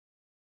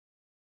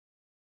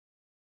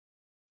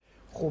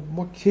خب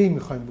ما کی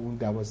میخوایم به اون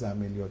 12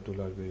 میلیارد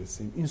دلار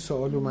برسیم؟ این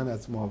سوالو من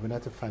از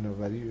معاونت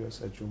فناوری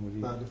ریاست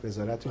جمهوری،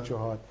 وزارت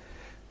جهاد،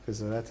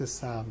 وزارت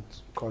سمت،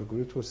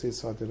 کارگروه توسعه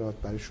صادرات،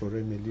 برای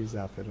شورای ملی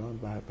زعفران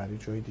و برای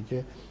جای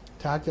دیگه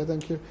طرح کردم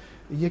که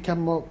یکم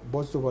ما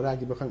باز دوباره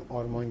اگه بخوایم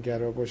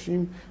آرمانگرا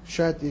باشیم،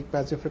 شاید یک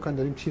بعضی فکر کنن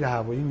داریم تیر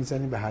هوایی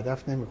میزنیم به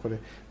هدف نمیخوره،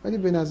 ولی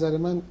به نظر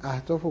من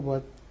اهدافو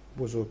باید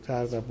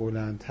بزرگتر و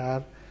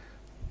بلندتر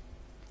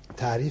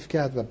تعریف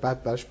کرد و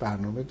بعد براش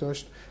برنامه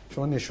داشت.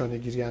 شما نشانه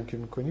گیری هم که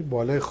میکنی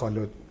بالای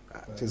خالد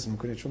چیز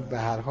میکنی، چون به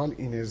هر حال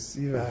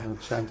اینرژی و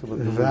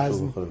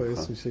وزن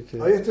باعث میشه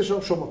که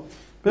احتشام شما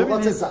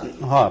ببینید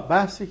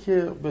بحثی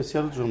که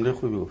بسیار جمله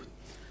خوبی گفت.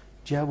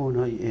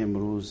 جوانای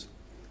امروز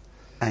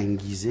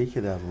انگیزه‌ای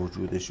که در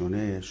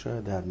وجودشونه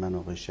شاید در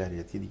منابع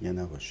شریعتی دیگه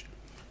نباشه.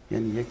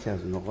 یعنی یکی از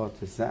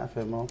نقاط ضعف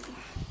ما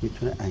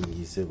میتونه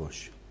انگیزه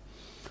باشه.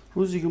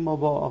 روزی که ما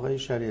با آقای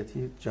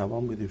شریعتی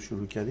جوان بودیم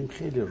شروع کردیم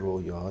خیلی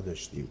رویاها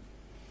داشتیم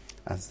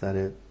از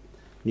در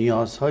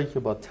نیازهایی که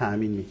با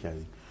تأمین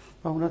میکردیم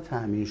و اونا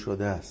تأمین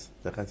شده است،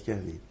 دقت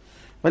کردیم.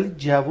 ولی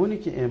جوانی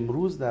که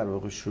امروز در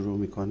واقع شروع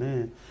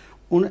میکنه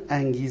اون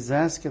انگیزه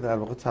است که در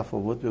واقع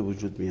تفاوت به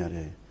وجود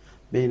میاره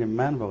بین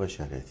من و آقای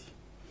شریعتی.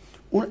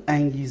 اون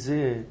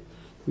انگیزه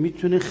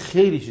میتونه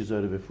خیلی چیزا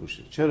رو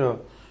بفروشه. چرا؟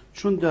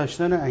 چون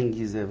داشتن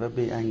انگیزه و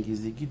بی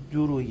انگیزگی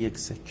دو رو یک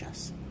سکه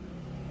است.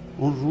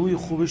 اون روی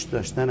خوبش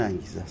داشتن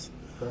انگیزه است.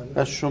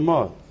 و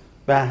شما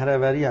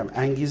بهره‌وری هم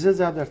انگیزه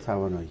زد در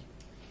توانایی.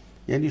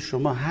 یعنی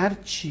شما هر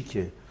چی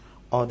که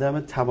آدم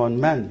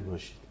توانمندی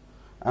باشید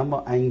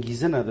اما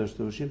انگیزه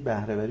نداشته باشید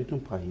بهره‌وریتون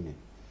پایینه.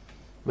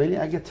 ولی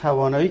اگه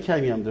توانایی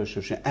کمی هم داشته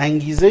باشید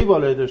انگیزه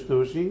بالایی داشته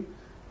باشید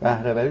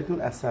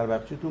بهره‌وریتون اثر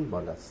بخشیتون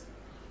بالاست.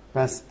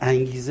 پس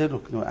انگیزه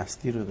رکن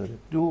اصلی رو داره.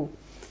 دو،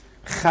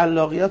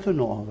 خلاقیت و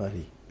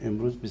نوآوری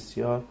امروز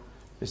بسیار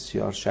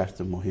بسیار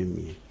شرط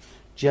مهمیه.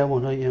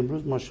 جوانهای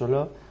امروز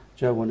ماشاءالله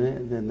جوانه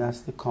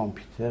نسل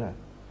کامپیوترن،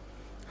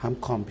 هم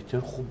کامپیوتر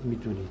خوب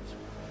میدونید،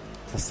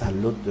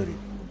 تسلط دارید،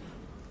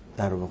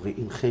 در واقع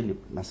این خیلی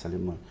مسئله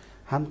ما.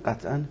 هم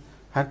قطعا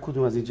هر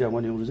کدوم از این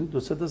جوان امروزی دو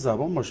سه تا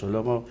زبان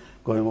ماشاءالله ما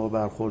گاهی موقع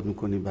برخورد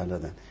میکنیم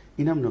بلدن.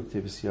 اینم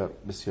نکته بسیار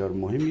بسیار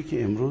مهمی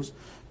که امروز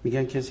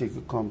میگن کسی که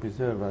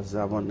کامپیوتر و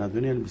زبان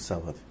ندونه یعنی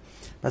بی‌سواده.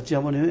 پس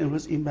جوانان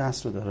امروز این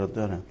بحث رو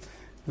دارن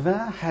و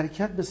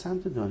حرکت به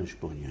سمت دانش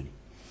بنیانی.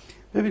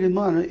 ببینید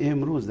ما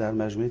امروز در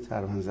مجموعه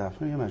طهران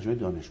زعفران یا مجموعه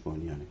دانش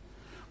بنیانی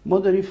ما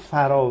داریم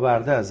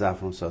فراورده از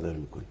زعفران صادر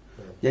میکنیم.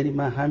 یعنی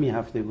من همین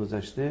هفته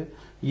گذشته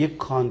یک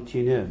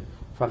کانتینر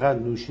فقط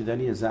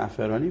نوشیدنی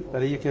زعفرانی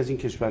برای یکی از این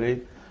کشورهای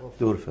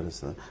دور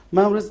فرستادم.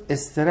 من امروز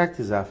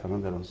استرکت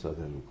زعفران دارم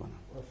صادر میکنم.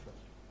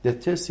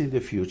 The test in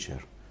the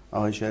future.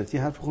 آقای شریعتی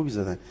حرف خوبی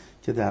زدن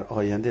که در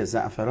آینده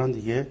زعفران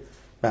دیگه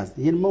بس.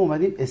 یعنی ما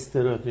اومدیم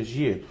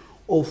استراتژی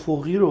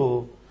افقی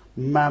رو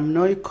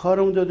مبنای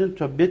کارمون دادیم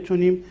تا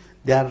بتونیم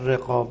در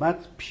رقابت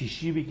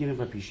پیشی بگیریم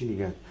و پیشی نگه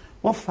داریم.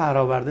 ما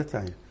فراورده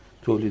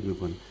تولید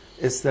میکنیم.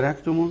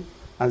 استرکتمون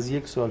از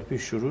 1 سال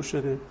پیش شروع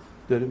شده،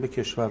 داریم به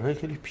کشورهای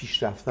خیلی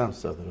پیشرفته هم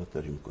صادرات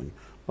داریم میکنیم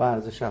با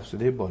ارزش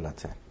افزوده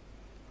بالاتر.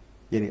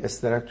 یعنی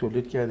استرکت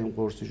تولید کردیم،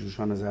 قرص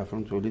جوشان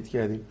زعفران تولید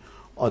کردیم،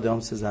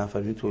 آدامس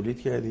زعفرانی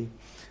تولید کردیم.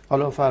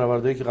 حالا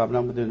فرآوردهایی که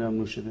قبلا بوده نام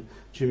نوشیده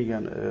چی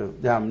میگن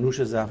دم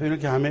نوش زعفران،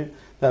 اینو که همه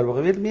در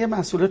واقع یه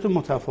محصولات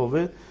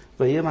متفاوت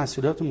و یه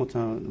محصولات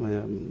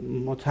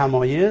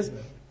متمایز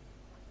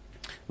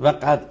و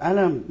قطعا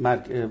هم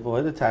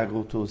واحد تحقیق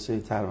و توسعه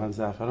طهران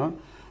زعفران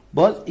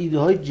باز ایده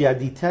های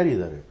جدیدتری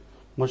داره.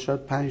 ما شاید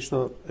 5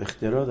 تا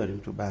اختراع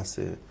داریم تو بحث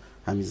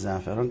همین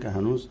زعفران که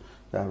هنوز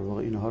در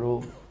واقع اینها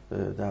رو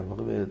در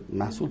واقع به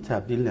محصول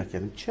تبدیل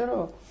نکردیم.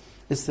 چرا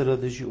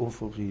استراتژی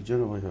افقی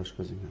جناب آقای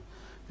آشکازی میگم؟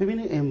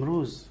 ببینید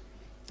امروز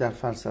در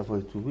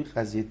فلسفه‌های طبی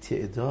قضیه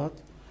تعداد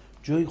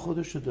جای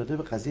خودش رو داده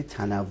به قضیه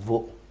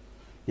تنوع.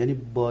 یعنی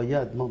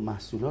باید ما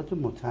محصولات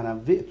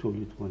متنوع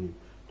تولید کنیم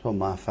تا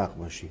موفق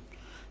باشیم.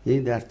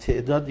 یعنی در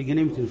تعداد دیگه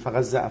نمیتونیم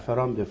فقط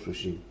زعفران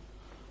بفروشیم.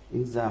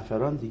 این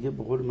زعفران دیگه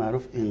به قول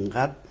معروف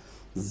اینقدر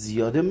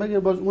زیاده مگه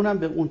باز اونم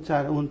به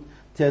اون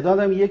تعداد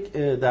هم یک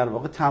در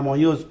واقع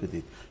تمایز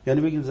بدید.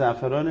 یعنی بگیم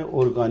زعفران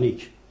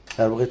ارگانیک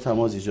در واقع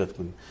تمایز ایجاد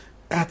کنیم.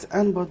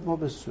 قطعاً باید ما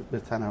به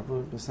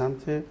تنوع به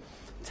سمت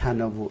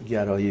تنوع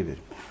گرایی بریم.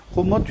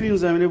 خب ما توی این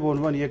زمینه به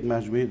عنوان یک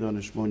مجموعه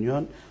دانش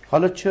بنیان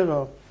حالا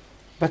چرا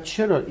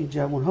این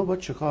جوان‌ها باید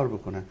چه کار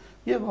بکنن؟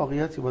 یه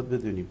واقعیتی باید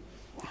بدونیم.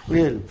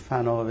 علم،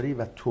 فناوری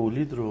و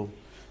تولید رو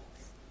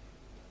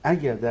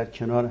اگر در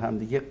کنار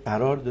همدیگه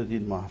قرار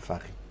دادید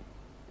موفقی.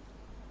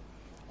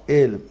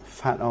 علم،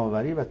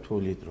 فناوری و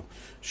تولید رو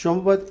شما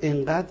باید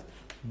اینقدر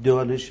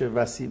دانش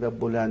وسیع و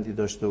بلندی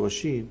داشته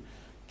باشین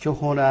که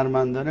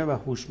هنرمندانه و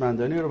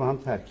هوشمندانه رو با هم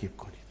ترکیب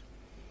کنید.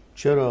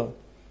 چرا؟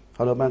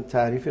 حالا من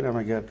تعریفی رو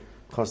اگر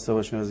خواسته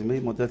باشم از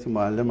این مدتی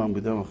معلمم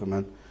بودم آخه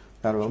من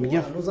در واقع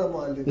میگم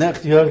نه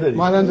اختیار داریم.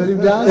 ما الان داریم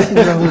درس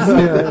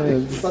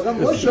میدیم. فقط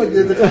ما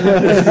شاگرد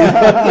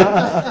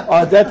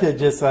عادت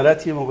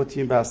جسارتی موقع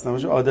تیم بحث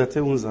نباشه، عادت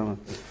اون زمان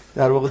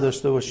در واقع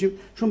داشته باشیم،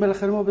 چون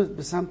بالاخره ما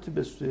به سمت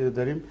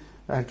داریم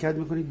حرکت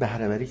میکنید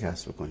بهره‌وری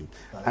کسب کنیم،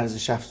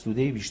 ارزش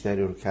افزوده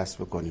بیشتری رو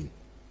کسب کنیم.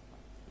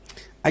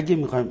 اگه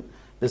میخوایم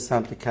به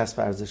سمت کسب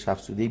ارزش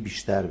افزوده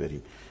بیشتر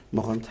بریم،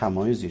 میخوایم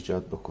تمایز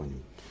ایجاد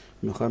بکنیم،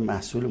 میخوایم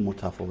محصول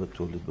متفاوت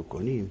تولید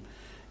بکنیم،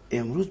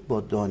 امروز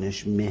با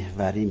دانش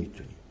محوری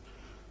میتونیم.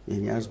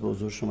 یعنی عرض به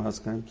حضور شما عرض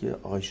کنم که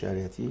آقای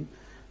شریعتی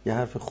یه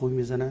حرف خوبی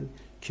میزنن،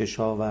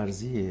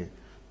 کشاورزی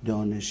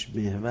دانش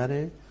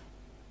محور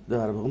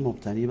در واقع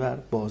مبتنی بر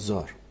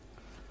بازار،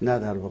 نه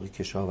در واقع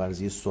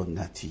کشاورزی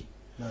سنتی.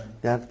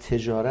 در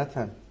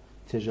تجارت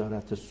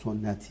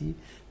سنتی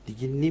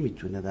دیگه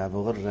نمیتونه در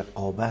واقع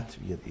رقابت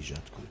بیاد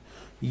ایجاد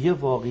کنه. یه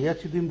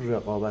واقعیتی دیم،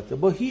 رقابت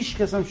با هیچ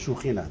کس هم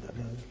شوخی نداره.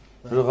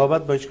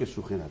 رقابت با هیچ کس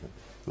شوخی نداره.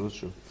 درست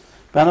شد.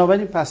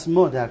 بنابراین پس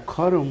ما در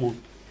کارمون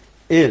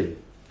علم،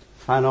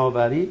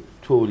 فناوری،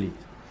 تولید،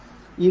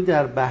 این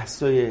در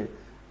بحثای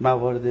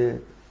موارد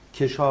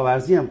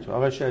کشاورزی هم تو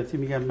آقای شریعتی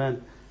میگم من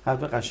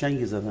حرف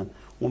قشنگی زدم،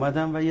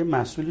 اومدم و یه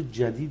محصول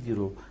جدیدی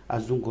رو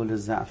از اون گل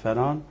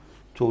زعفران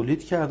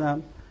تولید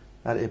کردم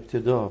در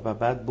ابتدا و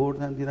بعد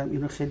بردم دیدم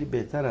اینو خیلی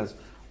بهتر از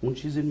اون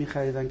چیزی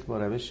می‌خریدن که با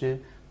روش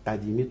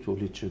قدیمی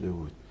تولید شده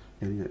بود،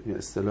 یعنی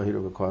اصطلاحی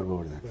رو به کار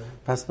بردن.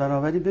 پس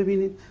بنابراین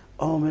ببینید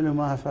عامل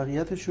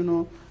موفقیتشون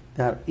رو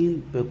در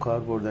این به کار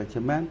بردن که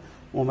من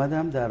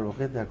اومدم در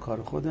واقع در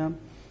کار خودم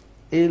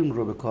علم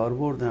رو به کار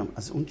بردم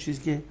از اون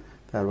چیزی که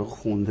در واقع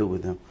خونده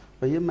بودم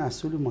و یه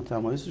محصول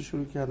متمایز رو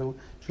شروع کردم.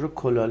 چرا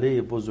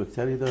کلاله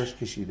بزرگتری داشت،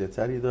 کشیده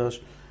تری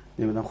داشت،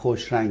 نمیدونم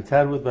خوش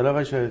رنگتر بود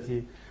بلا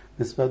شریعتی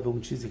نسبت به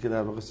اون چیزی که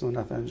در واقع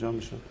سنت انجام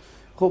میشد.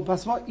 خب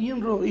پس ما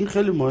این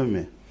خیلی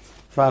مهمه.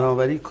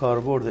 فناوری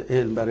کاربرد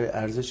علم برای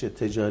ارزش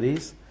تجاری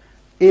است.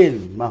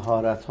 علم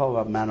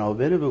مهارت‌ها و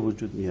منابع رو به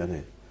وجود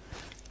میاره.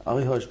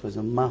 آقای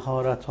حاج‌قاسم،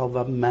 مهارت‌ها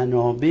و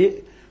منابع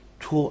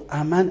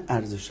توأماً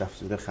ارزش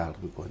افزوده خلق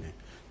میکنه،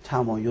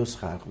 تمایز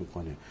خلق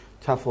میکنه،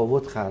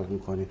 تفاوت خلق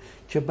میکنه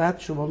که بعد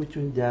شما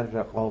میتونید در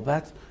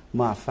رقابت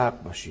موفق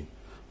باشین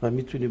و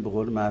میتونید به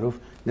قول معروف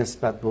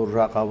نسبت به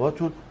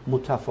رقاباتون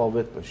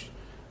متفاوت باشین.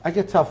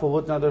 اگه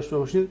تفاوت نداشته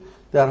باشین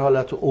در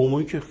حالت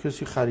عمومی که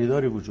کسی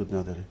خریداری وجود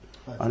نداره.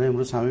 انا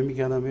امروز همه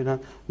میگن ببینن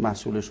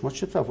محصول شما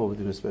چه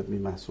تفاوتی نسبت به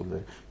محصول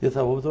داره، یه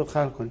تفاوت رو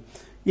خلق کنید.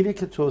 اینه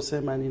که توسعه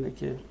من اینه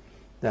که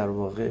در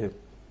واقع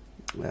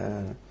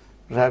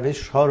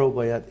روش ها رو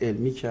باید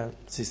علمی کرد،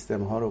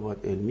 سیستم ها رو باید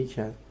علمی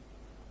کرد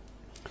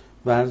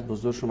و عرض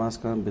بزرگ شما از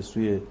کنم به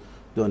سوی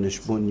دانش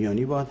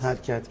بنیانی باید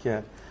حرکت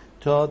کرد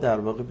تا در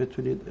واقع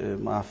بتونید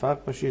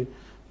موفق باشین.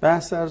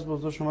 بحث عرض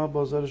بزرگ شما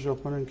بازار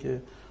ژاپن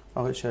که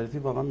آقای شریعتی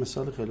واقعا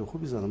مثال خیلی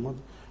خوبی زدن.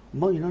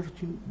 ما اینا رو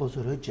توی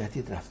بازارهای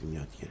جدید رفتیم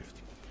یاد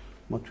گرفتیم.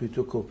 ما توی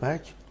توکیو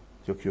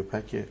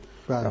پک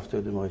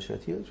رفته دو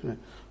مایشتی هاتونه.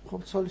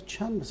 خب سال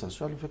چند مثلا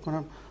سال فکر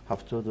کنم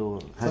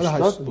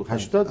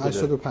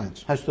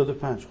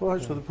 85 خب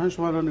 85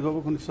 شما الان نگاه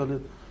بکنید سال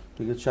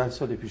دیگه چند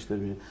سال پیش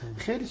داریم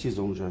خیلی چیز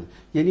اونجا.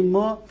 یعنی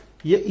ما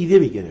یه ایده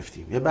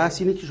میگرفتیم. یه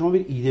بحث اینه که شما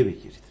برید ایده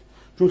بگیرید،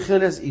 چون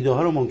خیلی از ایده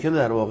ها رو ممکنه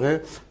در واقع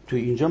تو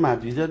اینجا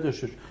محدودیت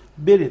داشته باشه.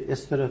 برید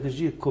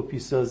استراتژی کپی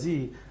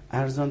سازی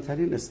ارزان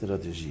ترین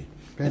استراتژی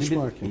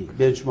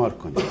بنچمارک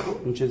کنید.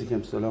 اون چیزی که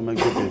مثلا من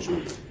گفتم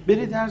بنچمارک.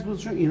 برید درس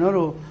بزنید اینا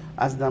رو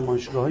از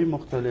نمایشگاه‌های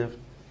مختلف،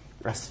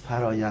 از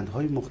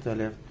فرآیندهای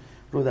مختلف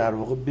رو در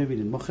واقع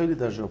ببینید. ما خیلی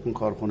در ژاپن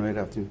کارخونه‌ای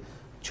رفتیم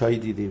چای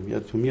دیدیم،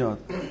 یادتون میاد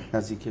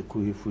نزدیک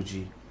کوه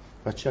فوجی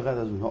و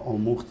چقدر از اونها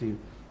آموختیم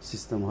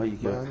سیستم هایی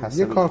که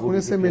یه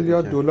کارخونه 3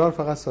 میلیارد دلار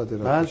فقط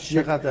صادرات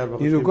چقدر در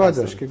واقع نیروگاه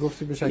داشت که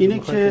گفتی به شکلی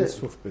که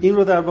این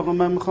رو در واقع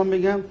من میخوام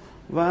بگم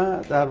و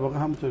در واقع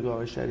همونطور که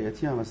آقای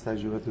شریعتی هم از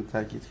تجربه‌تون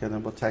تاکید کردن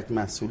با تک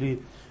محصولی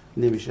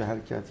نمیشه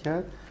حرکت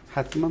کرد.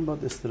 حتما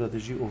باید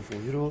استراتژی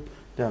افقی رو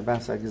در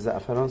بحث اگه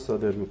زعفران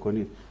صادر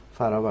میکنید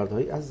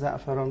فرآوردهایی از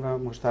زعفران و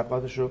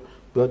مشتقاتش رو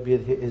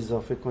باید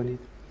اضافه کنید.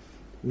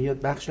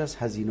 میاد بخش از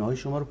هزینه‌های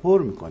شما رو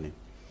پر میکنه،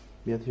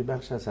 میاد یه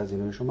بخش از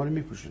هزینه‌های شما رو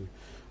میپوشونه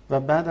و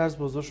بعد از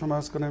بزرگ شما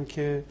عرض کنم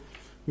که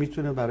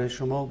میتونه برای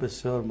شما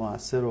بسیار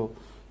موثر و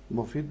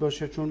مفید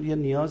باشه. چون یه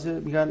نیاز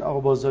میگن آقا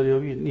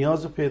بازاریابی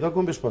نیاز رو پیدا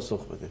کن بهش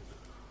پاسخ بده.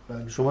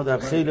 شما در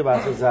خیلی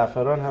بحث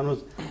زعفران هنوز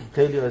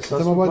خیلی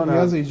احساس می‌کنید ما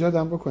نیاز ایجاد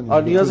هم بکنیم.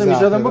 نیاز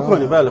ایجاد هم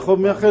بکنیم. بله خب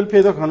میاد خیلی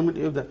پیدا کنیم،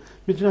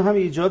 میتونیم هم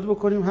ایجاد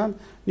بکنیم هم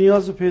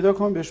نیاز رو پیدا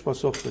کنیم بهش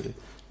پاسخ بده.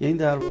 یعنی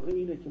در واقع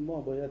اینه که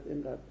ما باید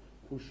اینقدر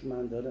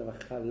هوشمندانه و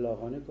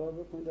خلاقانه کار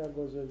بکنیم در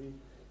بازاریابی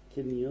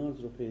که نیاز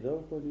رو پیدا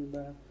کنیم و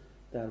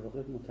در واقع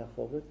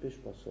متفاوت بهش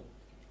پاسخ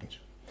بدیم.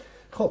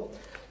 خب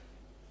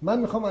من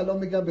میخوام الان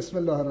بگم بسم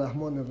الله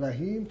الرحمن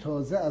الرحیم.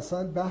 تازه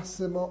اصلا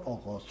بحث ما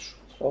آغاز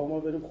شد. ما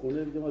بریم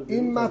خونه دیگه.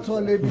 این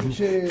مطالبی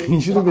که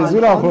اینجوری به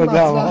زور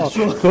آوردم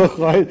تو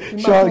خواهید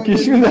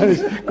شاکیشون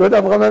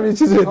گفتم میخوام من یه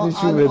چیزی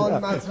نشون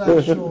بدم.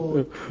 مطرح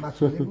شد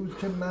مطالبی بود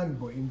که من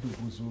با این دو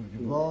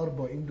بزرگوار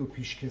با این دو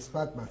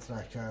پیشکسوت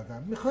مطرح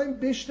کردم. میخوایم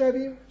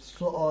بشنویم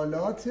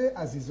سوالات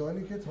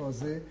عزیزانی که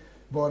تازه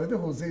وارد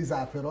حوزه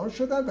زعفران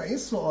شدن و این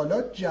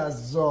سوالات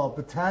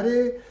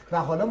جذاب‌تره و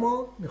حالا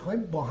ما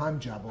میخوایم با هم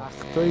جواب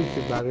وقتایی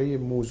که برای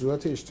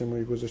موضوعات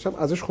اجتماعی گذاشتم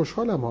ازش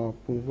خوشحالم ها،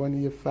 به عنوان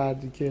یه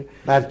فردی که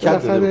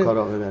برکت داده کار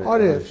آقای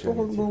آره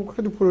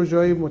خیلی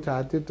پروژه‌های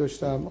متعدد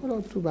داشتم،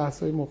 حالا تو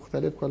بحث‌های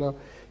مختلف، حالا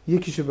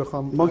یکیشو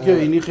بخوام ما که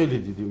اینی خیلی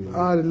دیدیم.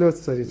 آره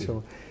لطف دارید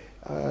شما.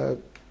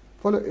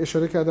 حالا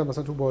اشاره کردم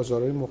مثلا تو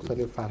بازارهای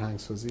مختلف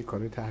فرهنگ‌سازی،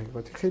 کارهای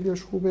تحقیقاتی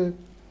خیلیش خوبه.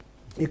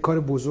 یک کار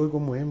بزرگ و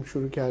مهم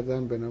شروع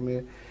کردن به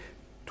نام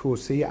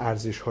توسعه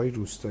ارزش‌های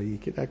روستایی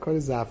که در کار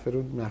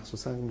زعفران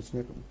مخصوصا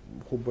میتونه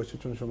خوب باشه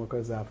چون شما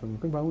کار زعفران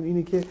میکنید و اون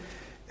اینه که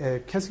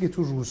کسی که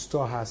تو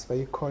روستا هست و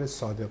یک کار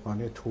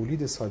صادقانه،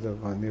 تولید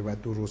صادقانه و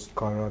درست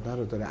کارانه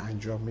رو داره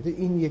انجام میده،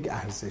 این یک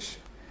ارزشه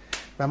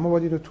و ما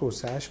باید اینو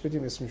توسعهش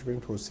بدیم، اسمش بریم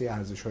توسعه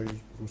ارزش‌های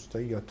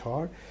روستایی یا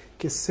تار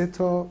که 3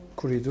 تا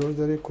کوریدور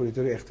داره.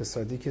 کوریدور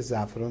اقتصادی که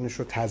زعفرانش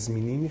رو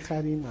تضمینی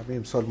می‌خریم و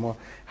امسال ما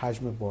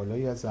حجم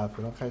بالایی از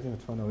زعفران خریدیم،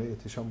 اتفاقا آقای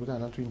احتشام بودن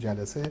الان تو این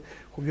جلسه.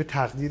 خب یه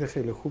تقدیر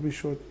خیلی خوبی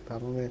شد،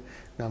 تمام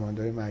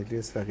نماینده‌های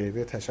مجلس و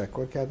غیره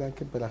تشکر کردن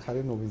که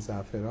بالاخره نوین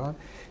زعفران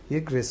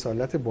یک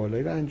رسالت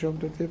بالایی رو انجام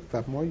داده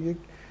و ما یک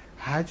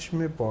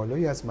حجم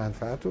بالایی از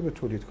منفعت رو به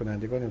تولید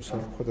کنندگان امسال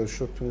خدا رو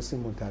شکر تونستیم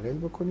منتقل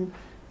بکنیم.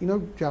 اینا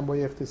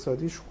جنبه‌های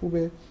اقتصادیش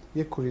خوبه.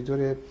 یک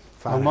کوریدور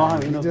فرهنگی ما هم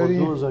اینو با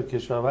داریم. 2000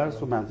 کشاورز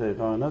تو منطقه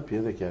قائنات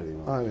پیاده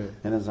کردیم. آره.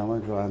 یعنی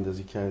زمانی راه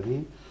اندازی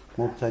کردیم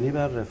مبتنی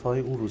بر رفاه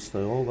اون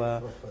روستاها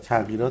و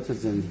تغییرات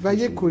زندگی و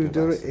یک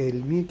کوریدور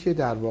علمی که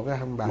در واقع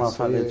هم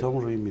بحث‌های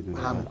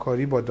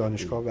همکاری با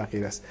دانشگاه و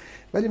غیره است.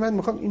 ولی من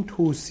میخوام این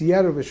توصیه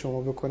رو به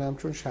شما بکنم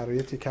چون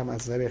شرایطی کم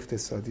از نظر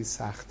اقتصادی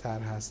سخت‌تر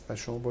هست و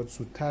شما باید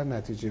زودتر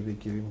نتیجه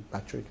بگیریم.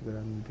 بچه‌ای که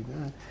دارن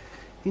می‌بینن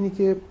اینی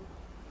که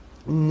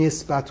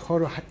نسبت‌ها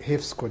رو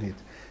حفظ کنید.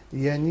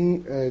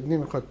 یعنی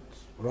نمیخواد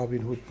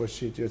رابین هود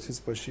باشید یا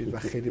چیز باشید و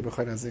خیلی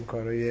بخواید از این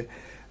کارهای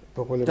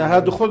به قول در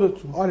حد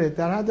خودتون. آره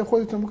در حد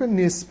خودتون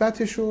بکنید،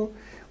 نسبتشو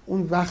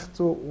اون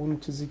وقت و اون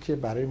چیزی که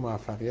برای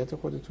موفقیت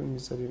خودتون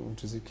میذارید، اون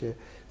چیزی که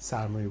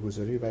سرمایه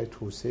گذاری برای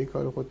توسعه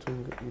کار خودتون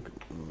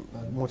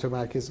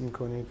متمرکز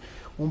میکنید،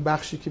 اون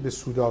بخشی که به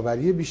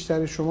سودآوری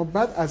بیشتر شما،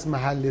 بعد از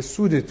محل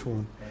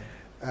سودتون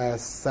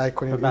سعی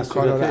کنید این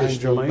کارا رو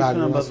انجام بدید.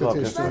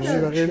 مسئولیت اجتماعی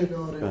و غیره.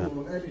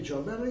 علی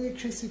جان، برای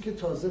کسی که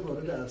تازه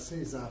وارد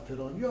عرصه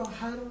زعفران یا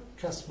هر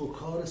کسب و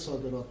کار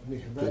صادرات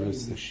محوری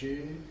میشه،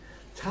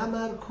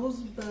 تمرکز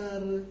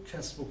بر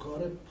کسب و کار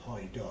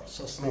پایدار،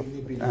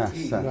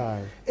 ساستینبیلیتی،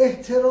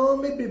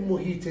 احترام به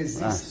محیط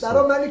زیست.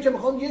 برای منی که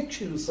میخوام 1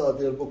 کیلو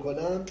صادر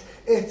بکنم،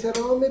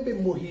 احترام به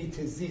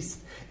محیط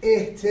زیست،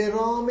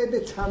 احترام به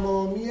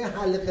تمامی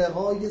حلقه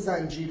های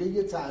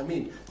زنجیره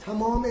تأمین،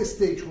 تمام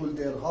استیک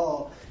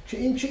هولدرها که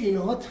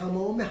اینها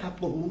تمام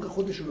حق و حقوق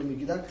خودشون رو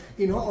میگیرن.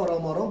 اینها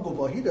آرام آرام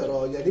گواهی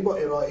داره، یعنی با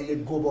ارائه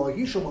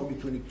گواهی شما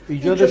میتونید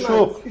ایجاد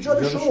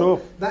شغل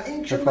و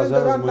این که من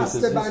دارم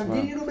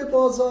بسته‌بندی رو به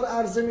بازار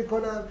عرضه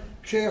میکنم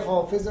که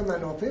حافظ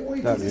منافع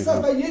محیط زیست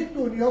و یک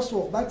دنیا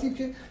صحبتی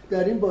که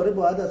در این باره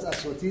باید از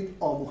اساتید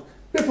آموخت.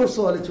 بپرس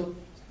سوالتون.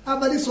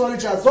 اولی سوال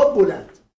جذاب بلند.